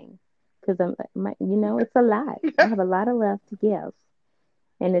overwhelming, because it's a lot. I have a lot of love to give,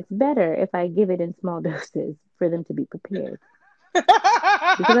 and it's better if I give it in small doses for them to be prepared.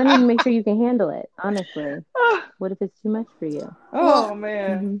 Because I need to make sure you can handle it. Honestly, what if it's too much for you? Oh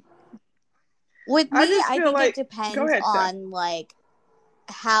man. Mm-hmm. With me, I think it depends on like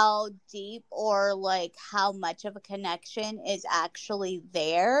how deep or like how much of a connection is actually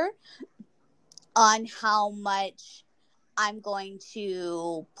there, on how much I'm going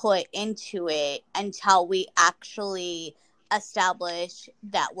to put into it until we actually establish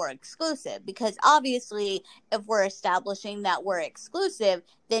that we're exclusive. Because obviously, if we're establishing that we're exclusive,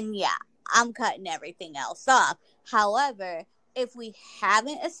 then yeah, I'm cutting everything else off. However, if we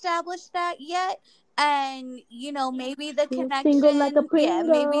haven't established that yet, and maybe the You're single like a connection, yeah,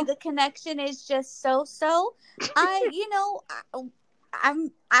 maybe Pringle. the connection is just so. I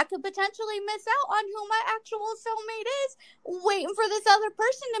could potentially miss out on who my actual soulmate is, waiting for this other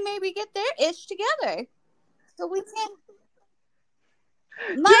person to maybe get their ish together. So we can't.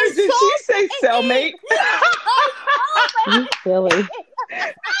 My Did she say cellmate? You silly. It's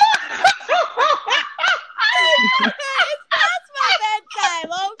past my bedtime,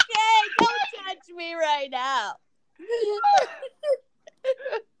 okay? Don't touch me right now. You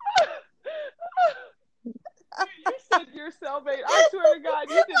said your cellmate. I swear to God,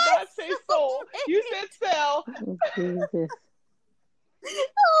 you did not say soul. You said cell. Oh, Jesus.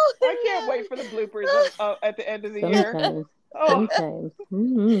 I can't wait for the bloopers at the end of the year. Sometimes.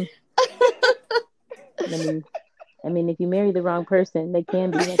 Mm-hmm. I mean, if you marry the wrong person, they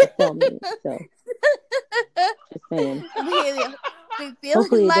can be like a cellmate. So, just saying.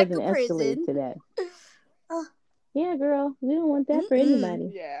 Hopefully, it doesn't escalate to that. Yeah, girl, we don't want that for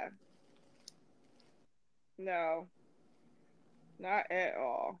anybody. Yeah. No. Not at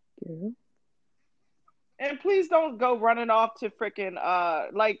all. Mm-hmm. And please don't go running off to freaking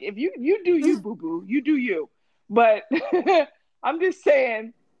like if you do you, boo boo, you do you. But I'm just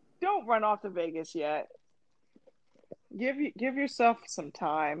saying, don't run off to Vegas yet. Give yourself some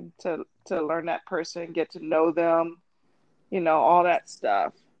time to learn that person, get to know them, all that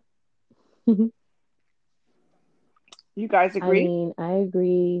stuff. You guys agree? I mean, I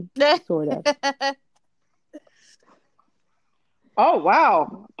agree, sort of. Oh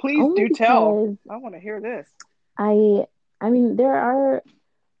wow! Please Only do tell. because I want to hear this. I mean, there are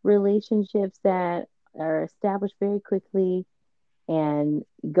relationships that are established very quickly and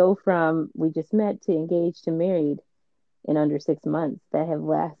go from we just met to engaged to married in under 6 months that have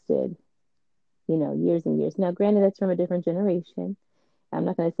lasted, years and years. Now, granted, that's from a different generation. I'm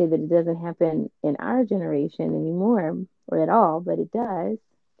not going to say that it doesn't happen in our generation anymore or at all, but it does.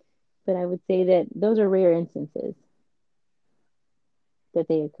 But I would say that those are rare instances that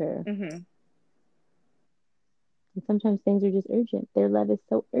they occur. Mm-hmm. And sometimes things are just urgent. Their love is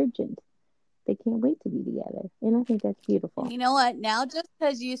so urgent. They can't wait to be together. And I think that's beautiful. You know what? Now, just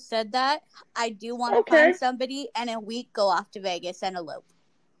because you said that, I do want to find somebody and a week go off to Vegas and elope.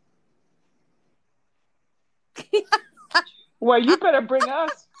 Well, you better bring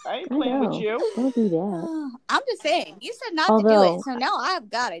us. I ain't playing with you. Don't do that. I'm just saying. You said not to do it, so now I've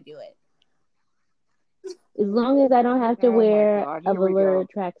got to do it. As long as I don't have to wear a velour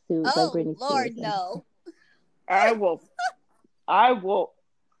tracksuit like Britney Spears. Oh, Lord, no. I will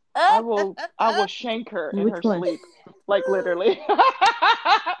shank her in her sleep. Like, literally.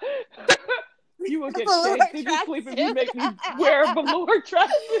 You will get shanked in your sleep if you make me wear a velour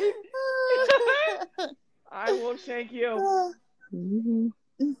tracksuit. I will shank you. Mm-hmm.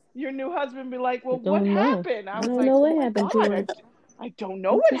 Your new husband be like, well, what happened? I don't know what happened to her. I don't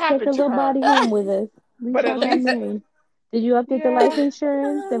know what happened to her. Take a little body home with us. But at least... Did you update the life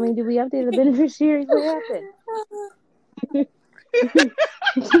insurance? I mean, did we update the beneficiaries? What happened?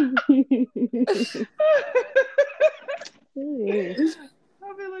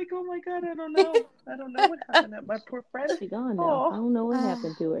 I'll be like, oh my God, I don't know. I don't know what happened to my poor friend. She's gone now. I don't know what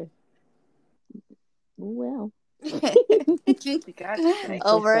happened to her. Well.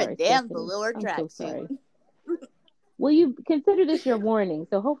 Over a damn velour tracksuit. Well, you consider this your warning,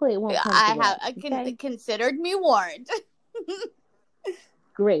 so hopefully it won't come to I considered me warned.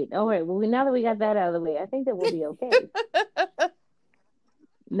 Great. All right. Well, now that we got that out of the way, I think that we'll be okay.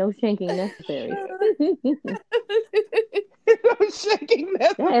 No shanking necessary. No shanking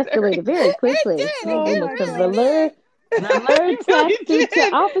necessary. That escalated very quickly. Some velour tracksuit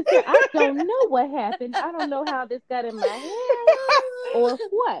to officer. I don't know what happened. I don't know how this got in my head or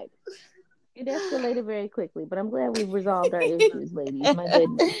what. It escalated very quickly, but I'm glad we've resolved our issues, ladies. My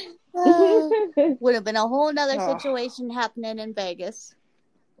goodness. Would have been a whole nother situation happening in Vegas.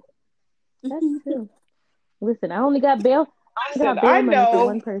 That's true. Listen, I only got bail. I money for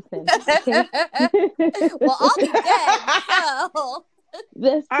one person. Okay? Well, I'll be dead. So.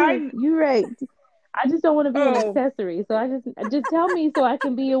 That's true. You're right. I just don't want to be an accessory, so I just tell me so I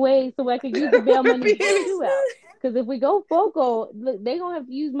can be away, so I can use the bail money to get you out. Because if we go focal, look, they gonna have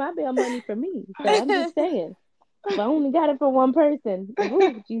to use my bail money for me. So I'm just saying. But I only got it for one person.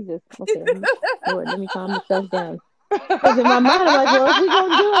 Ooh, Jesus. Okay, Lord, let me calm myself down. Because in my mind, I'm like, well, if we're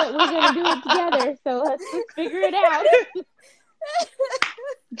gonna do it, we're gonna do it together. So let's just figure it out.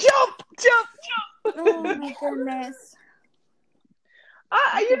 Jump! Oh my goodness.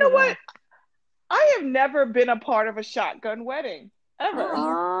 You know what? I have never been a part of a shotgun wedding.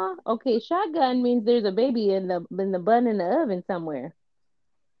 Ever. Okay, shotgun means there's a baby in the bun in the oven somewhere.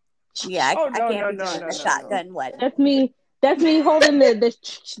 Yeah, Oh, I no, can't no, be no, doing no, a no, no. shotgun wedding. That's me. That's me holding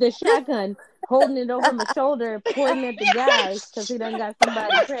the shotgun, holding it over my shoulder, pointing at the guy because he done got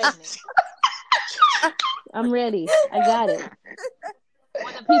somebody pregnant. I'm ready. I got it.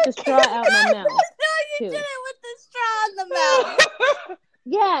 With a piece of straw out my mouth. You too. did it with the straw in the mouth.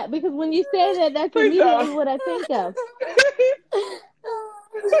 Yeah, because when you say that, that's Please immediately don't. what I think of.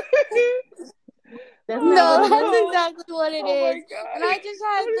 That's not No, what it that's is. exactly what it Oh my is. God. And I just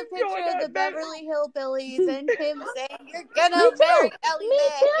had What the is picture going of on the next? Beverly Hillbillies and him saying, "You're gonna Me marry too. Ellie Me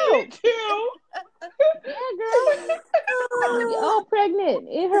Mae." too. Too. Yeah, girl. All pregnant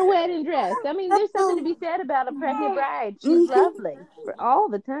in her wedding dress. I mean, there's something to be said about a pregnant bride. She's lovely for all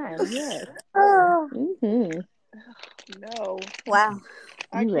the time. Yes. Mm-hmm. No, Wow.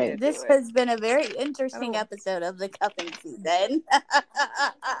 I You right. can't This do it. has been a very interesting don't- episode of the cuffing season.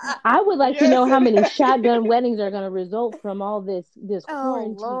 I would like to Yes, know how it many is. shotgun weddings are going to result from all this Oh,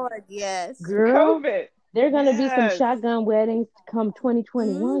 quarantine. Lord, yes. Girl, COVID. there are going to be some Yes. shotgun weddings come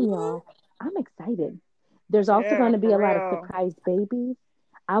 2021, Mhm. y'all. I'm excited. There's also Yeah, going to be for a lot of real. surprise babies.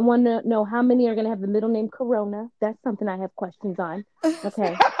 I want to know how many are going to have the middle name Corona. That's something I have questions on.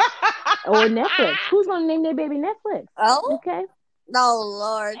 Okay. Or Netflix. Who's going to name their baby Netflix? Oh, Okay. oh,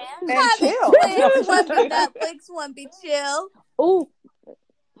 Lord. And Have chill. it twins. One be Netflix, one be chill. Oh,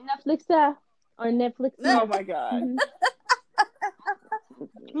 Netflix or Netflix. Oh my God. Mhm.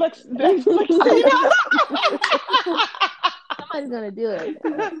 Let's Netflix. Somebody's going to do it.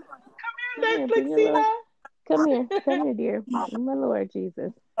 Come here, bring your Netflixina. little- Come here, dear. Oh, my Lord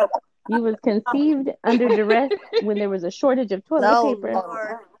Jesus. You was conceived under duress when there was a shortage of toilet Oh, paper,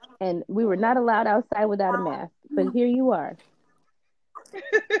 Lord. and we were not allowed outside without a mask. But here you are.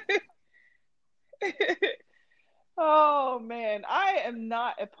 Oh man, I am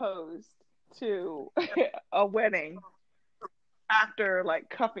not opposed to a wedding after like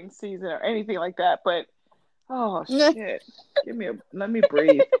cuffing season or anything like that, but oh shit. Let me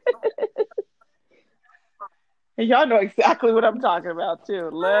breathe. And y'all know exactly what I'm talking about too.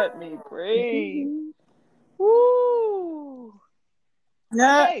 Let me breathe. Woo.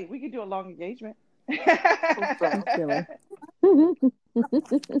 Hey, we could do a long engagement. Silly.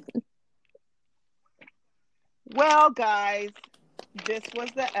 Well, guys, this was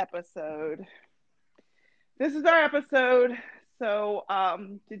the episode. This is our episode. So,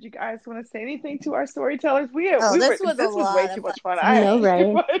 did you guys want to say anything to our storytellers? This was way too much fun. I know, right?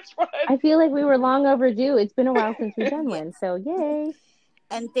 Too much fun. I feel like we were long overdue. It's been a while since we've done one, so yay!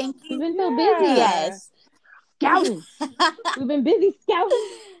 And thank you. We've been so busy. Yes. Scouting. We've been busy scouting.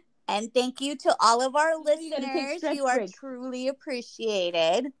 And thank you to all of our You gotta take listeners. stretch You are breaks. truly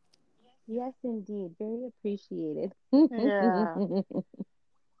appreciated. Yes, indeed. Very appreciated. Yeah.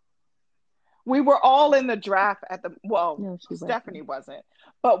 We were all in the draft at the No, she Stephanie wasn't,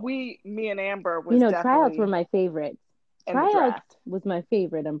 but me and Amber was tryouts definitely were my favorite. in the Tryouts draft. was my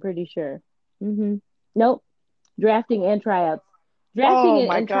favorite. I'm pretty sure. Nope. Drafting and tryouts. Drafting Oh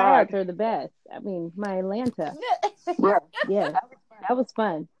my and God. tryouts are the best. I mean, my Atlanta. Yeah, that was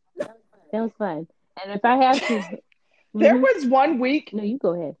fun. That was fun. And if I have to, There was one week. No, you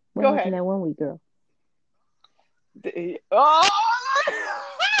go ahead. What Go happened ahead. that one week, girl? Oh!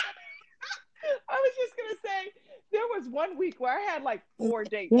 I was just gonna say there was one week where I had like 4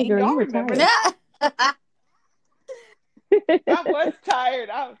 dates. Yeah, girl, y'all you were remember tired. that? I was tired.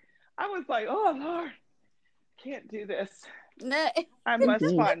 I was like, oh Lord, can't do this. I must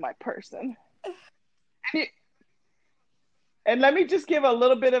Indeed. find my person. And let me just give a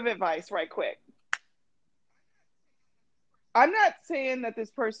little bit of advice right quick. I'm not saying that this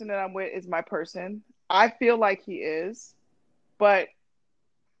person that I'm with is my person. I feel like he is, but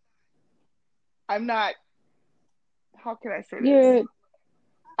I'm not. How can I say this?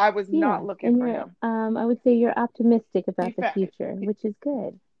 I was not looking for him. I would say you're optimistic about the future, which is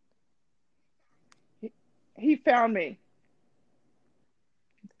good. He found me.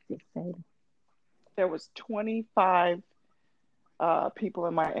 It's exciting. There was 25 people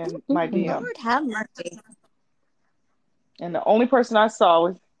in my DM. Lord have mercy. And the only person I saw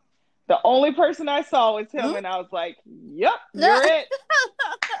was him, and I was like, "Yep, you're it.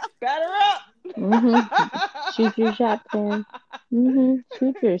 Batter up." Shoot your shot, Sam.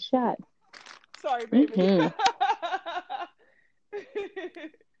 Shoot your shot. Sorry, baby.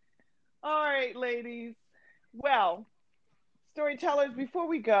 All right, ladies. Well, storytellers, before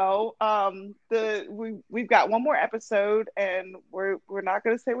we go, we've got one more episode, and we're not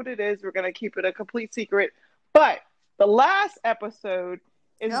going to say what it is. We're going to keep it a complete secret. But the last episode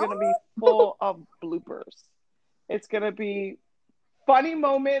is going to be full of bloopers. It's going to be funny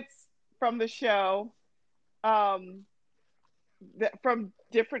moments from the show, from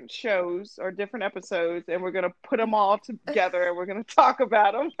different shows or different episodes, and we're gonna put them all together and we're gonna talk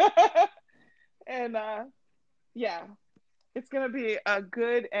about them. And yeah, it's gonna be a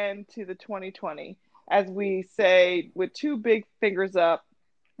good end to the 2020, as we say with two big fingers up.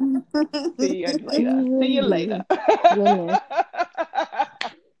 See you later. See you later.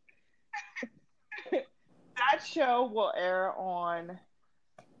 That show will air on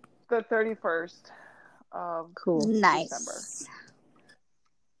the 31st of December.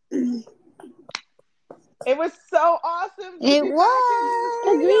 It was so awesome. It was.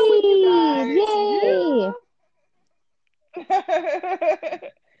 Agreed.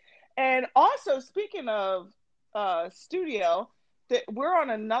 Yay. And also, speaking of studio, we're on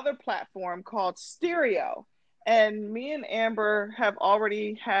another platform called Stereo. And me and Amber have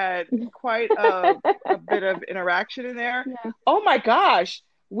already had quite a bit of interaction in there. Yeah. Oh my gosh.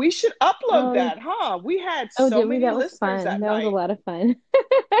 We should upload that, huh? We had so many listeners that night. That was a lot of fun.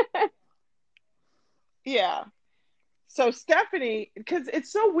 Yeah. So Stephanie, because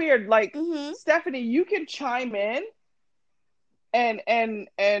it's so weird, like Stephanie, you can chime in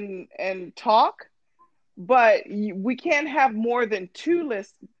and talk, but we can't have more than two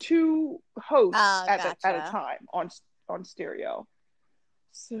hosts at a time on Stereo.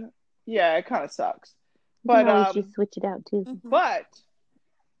 So yeah, it kind of sucks. But you switch it out too. But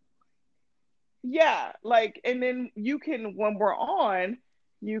yeah, like, and then you can, when we're on,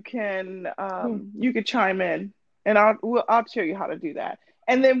 you can chime in, and I'll show you how to do that.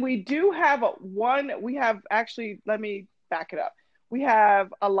 And then we do have let me back it up. We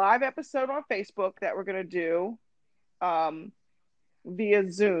have a live episode on Facebook that we're going to do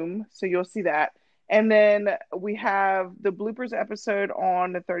via Zoom. So you'll see that. And then we have the bloopers episode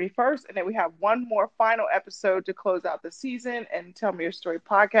on the 31st. And then we have one more final episode to close out the season and Tell Me Your Story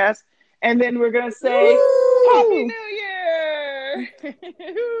podcast. And then we're going to say, Woo! Happy New Year!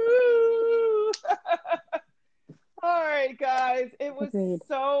 All right, guys. It was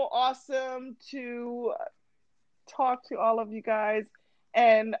so awesome to talk to all of you guys,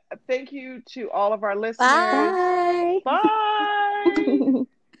 and thank you to all of our listeners. Bye.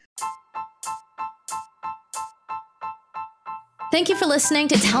 Thank you for listening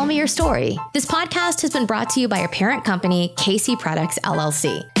to Tell Me Your Story. This podcast has been brought to you by our parent company, KC Products,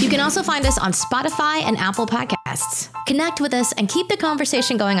 LLC. You can also find us on Spotify and Apple Podcasts. Connect with us and keep the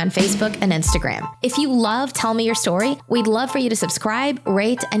conversation going on Facebook and Instagram. If you love Tell Me Your Story, we'd love for you to subscribe,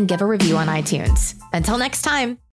 rate, and give a review on iTunes. Until next time.